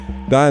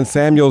Don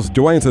Samuels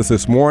joins us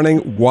this morning.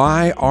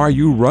 Why are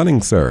you running,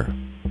 sir?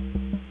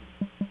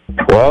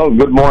 Well,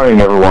 good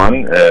morning,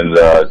 everyone, and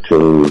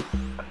to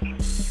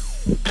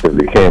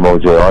the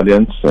KMOJ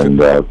audience, and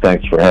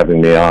thanks for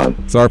having me on.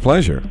 It's our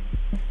pleasure.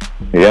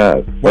 Yeah,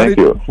 thank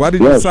you. Why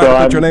did you decide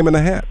to put your name in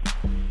the hat?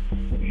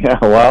 Yeah,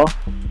 well,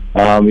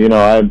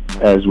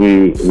 as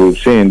we've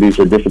seen, these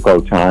are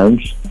difficult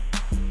times,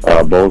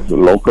 both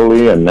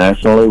locally and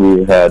nationally.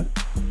 We've had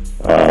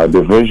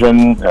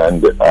division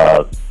and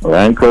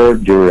rancor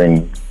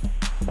during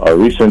a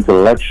recent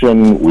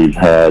election. We've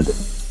had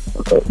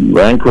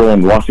rancor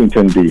in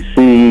Washington,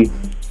 D.C.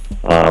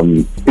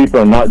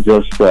 People are not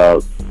just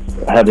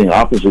having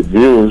opposite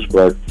views,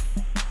 but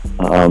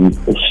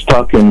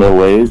stuck in their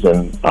ways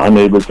and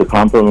unable to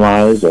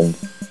compromise, and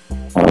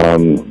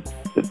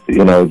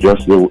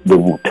just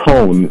the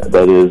tone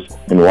that is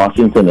in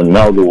Washington and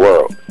now the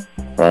world,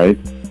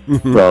 right?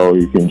 Mm-hmm. So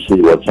you can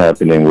see what's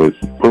happening with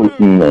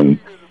Putin and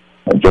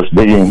just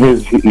digging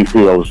his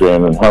heels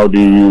in, and how do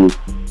you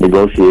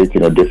negotiate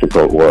in a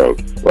difficult world?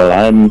 Well,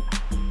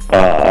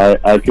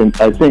 I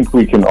think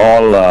we can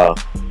all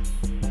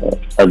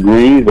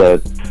agree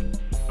that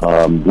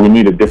we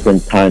need a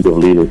different kind of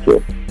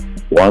leadership.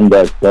 One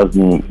that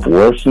doesn't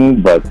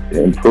worsen but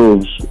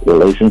improves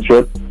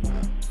relationship.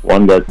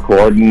 One that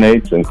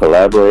coordinates and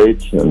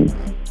collaborates and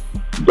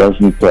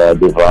doesn't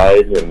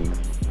divide and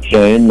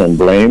shame and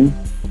blame,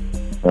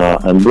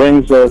 and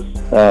brings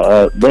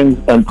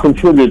and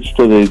contributes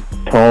to the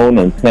tone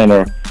and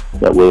tenor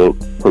that will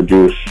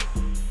produce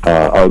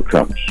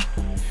outcomes.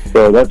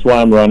 So that's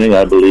why I'm running.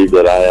 I believe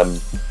that I am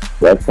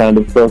that kind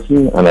of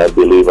person, and I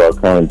believe our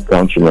current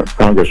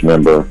Congress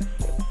member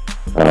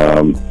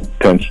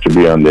tends to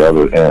be on the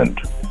other end.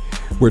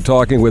 We're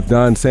talking with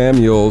Don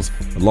Samuels,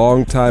 a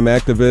longtime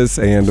activist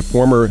and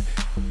former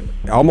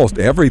almost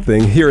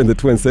everything here in the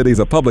Twin Cities,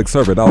 a public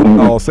servant,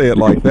 I'll say it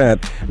like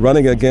that,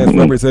 running against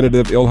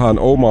Representative Ilhan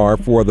Omar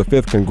for the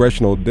 5th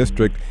Congressional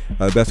District.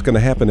 That's going to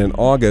happen in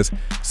August.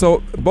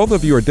 So both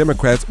of you are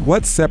Democrats.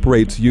 What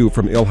separates you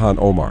from Ilhan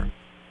Omar?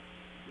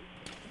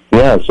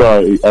 Yeah,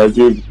 so as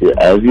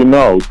you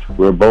note,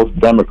 we're both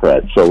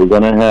Democrats, so we're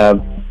going to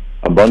have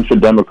a bunch of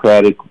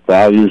democratic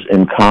values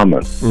in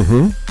common.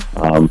 Mm-hmm.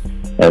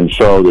 And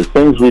so the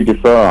things we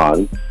differ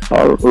on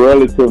are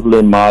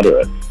relatively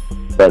moderate,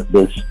 but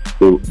the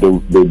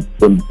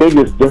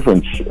biggest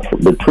difference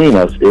between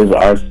us is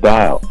our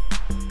style.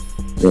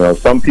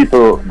 Some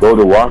people go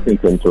to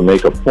Washington to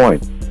make a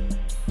point.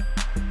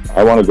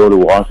 I want to go to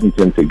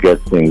Washington to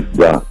get things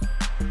done.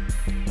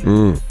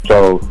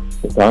 So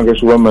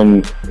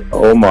Congresswoman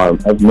Omar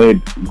has made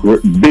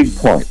big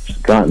points,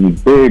 gotten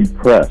big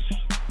press,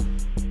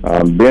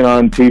 been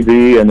on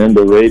TV and in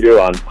the radio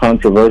on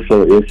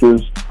controversial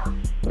issues.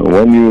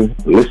 When you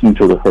listen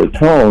to her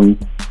tone,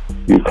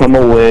 you come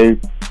away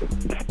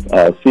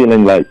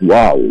feeling like,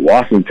 wow,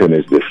 Washington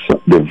is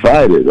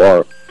divided,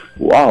 or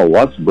wow,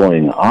 what's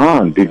going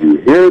on? Did you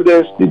hear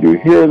this? Did you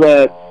hear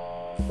that?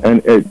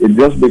 And it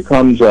just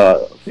becomes,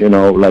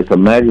 like a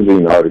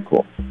magazine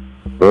article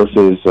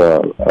versus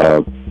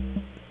the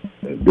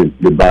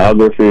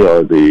biography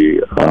or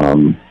the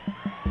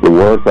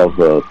work of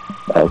a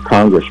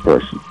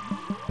congressperson.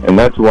 And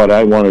that's what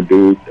I want to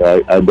do.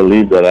 I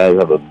believe that I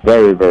have a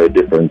very, very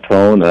different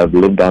tone. I've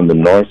lived on the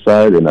north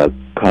side in a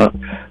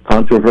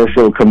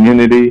controversial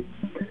community.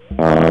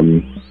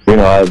 I've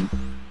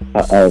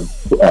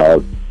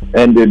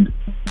ended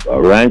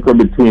rancor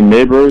between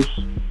neighbors,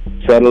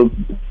 settled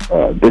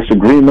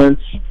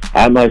disagreements.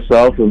 I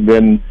myself have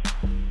been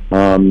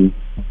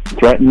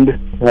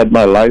had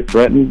my life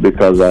threatened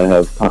because I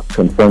have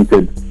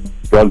confronted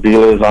drug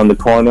dealers on the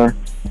corner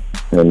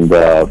and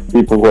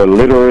people who are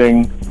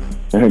littering,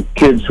 and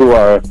kids who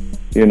are,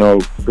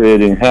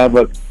 creating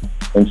havoc,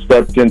 and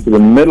stepped into the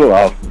middle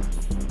of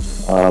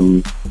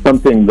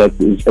something that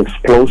is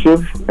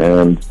explosive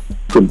and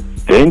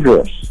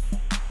dangerous.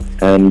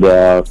 And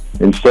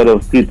instead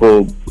of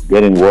people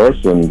getting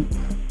worse and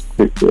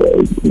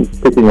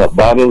picking up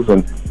bottles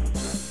and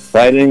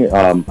fighting,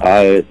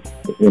 I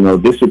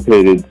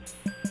dissipated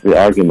the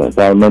argument.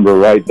 I remember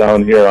right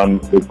down here on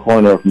the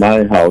corner of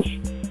my house,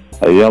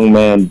 a young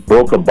man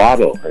broke a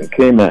bottle and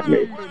came at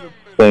me,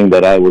 saying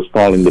that I was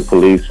calling the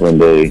police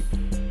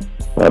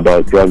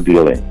about drug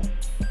dealing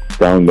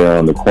down there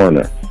on the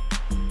corner.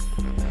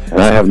 And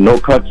I have no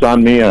cuts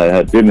on me.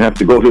 I didn't have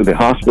to go to the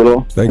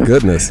hospital. Thank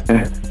goodness.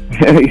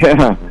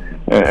 Yeah.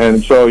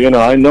 And so,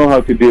 I know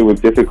how to deal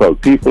with difficult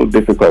people,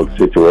 difficult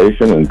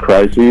situations and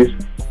crises,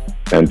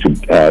 and to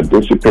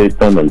dissipate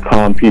them and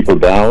calm people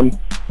down,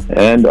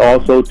 and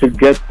also to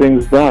get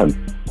things done.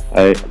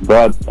 I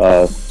brought,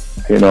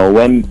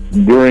 when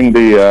during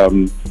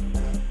the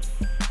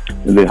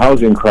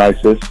housing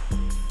crisis,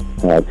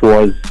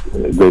 towards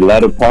the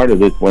latter part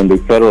of it, when the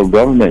federal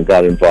government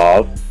got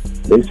involved,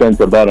 they sent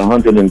about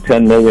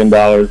 $110 million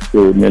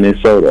to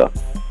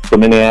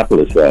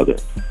Minneapolis rather.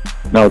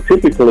 Now,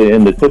 typically,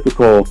 in the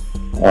typical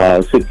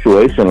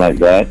situation like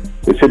that,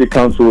 the city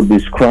council would be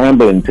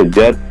scrambling to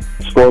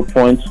score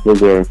points with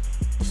their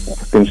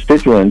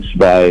constituents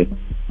by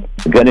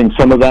getting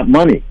some of that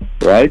money,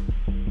 right?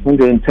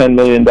 $110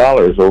 million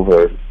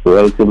over a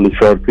relatively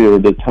short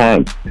period of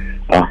time.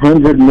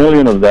 $100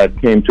 million of that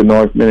came to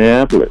North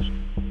Minneapolis.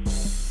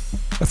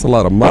 That's a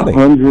lot of money.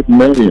 $100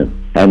 million.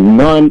 And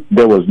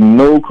there was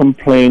no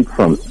complaint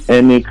from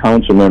any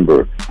council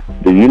member.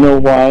 Do you know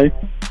why?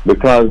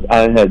 Because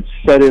I had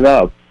set it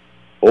up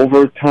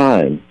over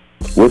time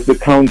with the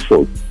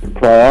council to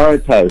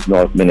prioritize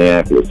North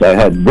Minneapolis. I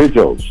had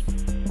vigils,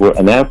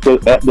 and at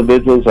the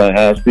vigils, I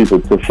asked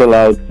people to fill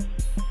out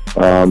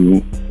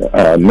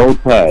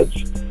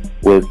notepads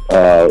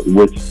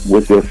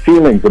with their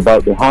feelings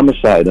about the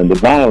homicide and the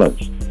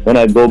violence. Then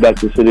I'd go back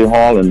to City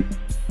Hall and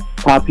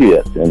copy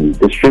it and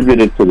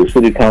distribute it to the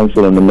City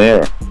Council and the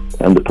mayor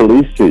and the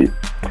police chief.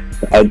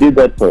 I did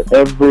that for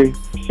every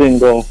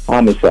single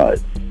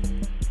homicide.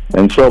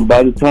 And so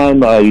by the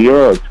time a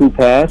year or two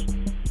passed,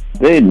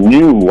 they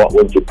knew what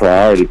was the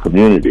priority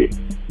community.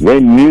 They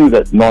knew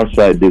that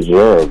Northside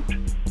deserved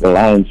the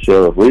lion's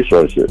share of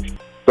resources.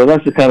 So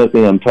that's the kind of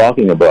thing I'm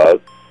talking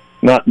about,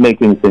 not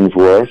making things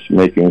worse,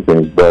 making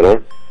things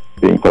better,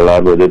 being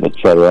collaborative,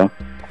 etc.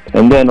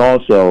 And then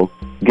also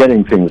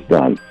getting things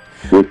done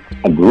with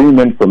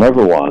agreement from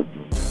everyone.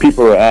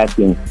 People are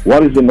asking,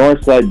 what is the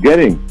North Side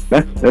getting?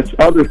 That's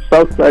other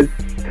Southside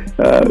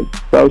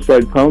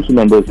council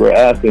members were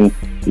asking,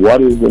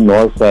 what is the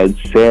North Side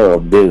share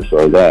of this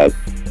or that?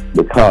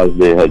 Because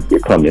they had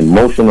become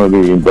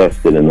emotionally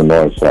invested in the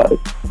North Side.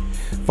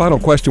 Final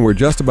question, we're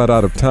just about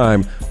out of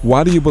time.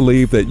 Why do you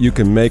believe that you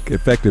can make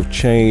effective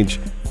change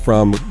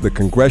from the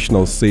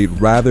congressional seat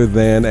rather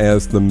than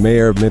as the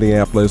mayor of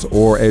Minneapolis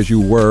or as you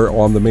were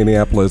on the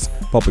Minneapolis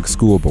Public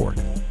School Board?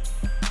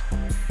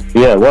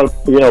 Yeah, well,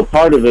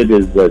 part of it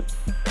is that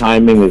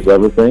timing is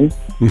everything.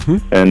 Mm-hmm.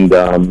 And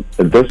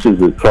this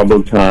is a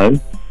troubled time.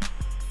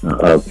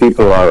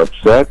 People are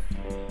upset.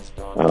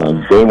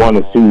 They want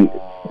to see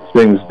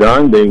things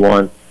done.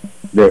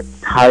 They're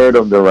tired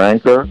of the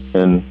rancor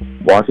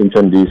in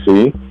Washington,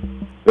 D.C.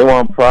 They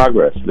want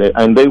progress. They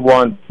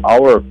want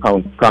our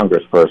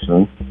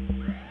congressperson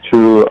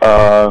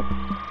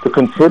to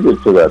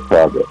contribute to that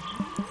progress.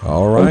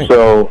 All right. And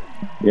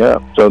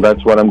so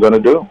that's what I'm going to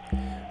do.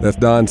 That's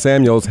Don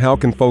Samuels. How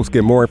can folks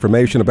get more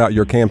information about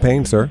your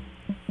campaign, sir?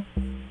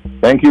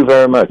 Thank you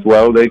very much.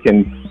 Well, they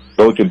can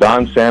go to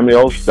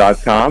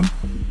donsamuels.com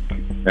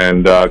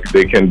and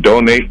they can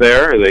donate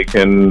there. They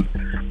can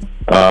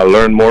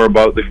learn more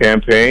about the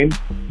campaign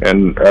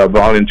and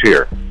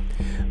volunteer.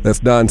 That's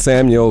Don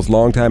Samuels,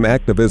 longtime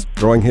activist,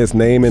 throwing his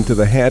name into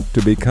the hat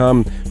to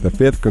become the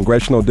 5th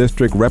Congressional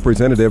District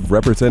Representative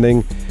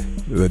representing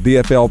the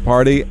DFL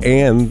party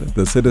and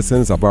the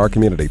citizens of our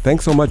community.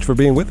 Thanks so much for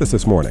being with us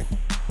this morning.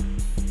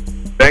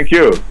 Thank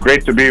you.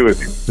 Great to be with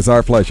you. It's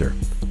our pleasure.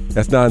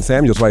 That's Don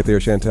Samuels right there,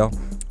 Chantel.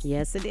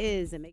 Yes, it is.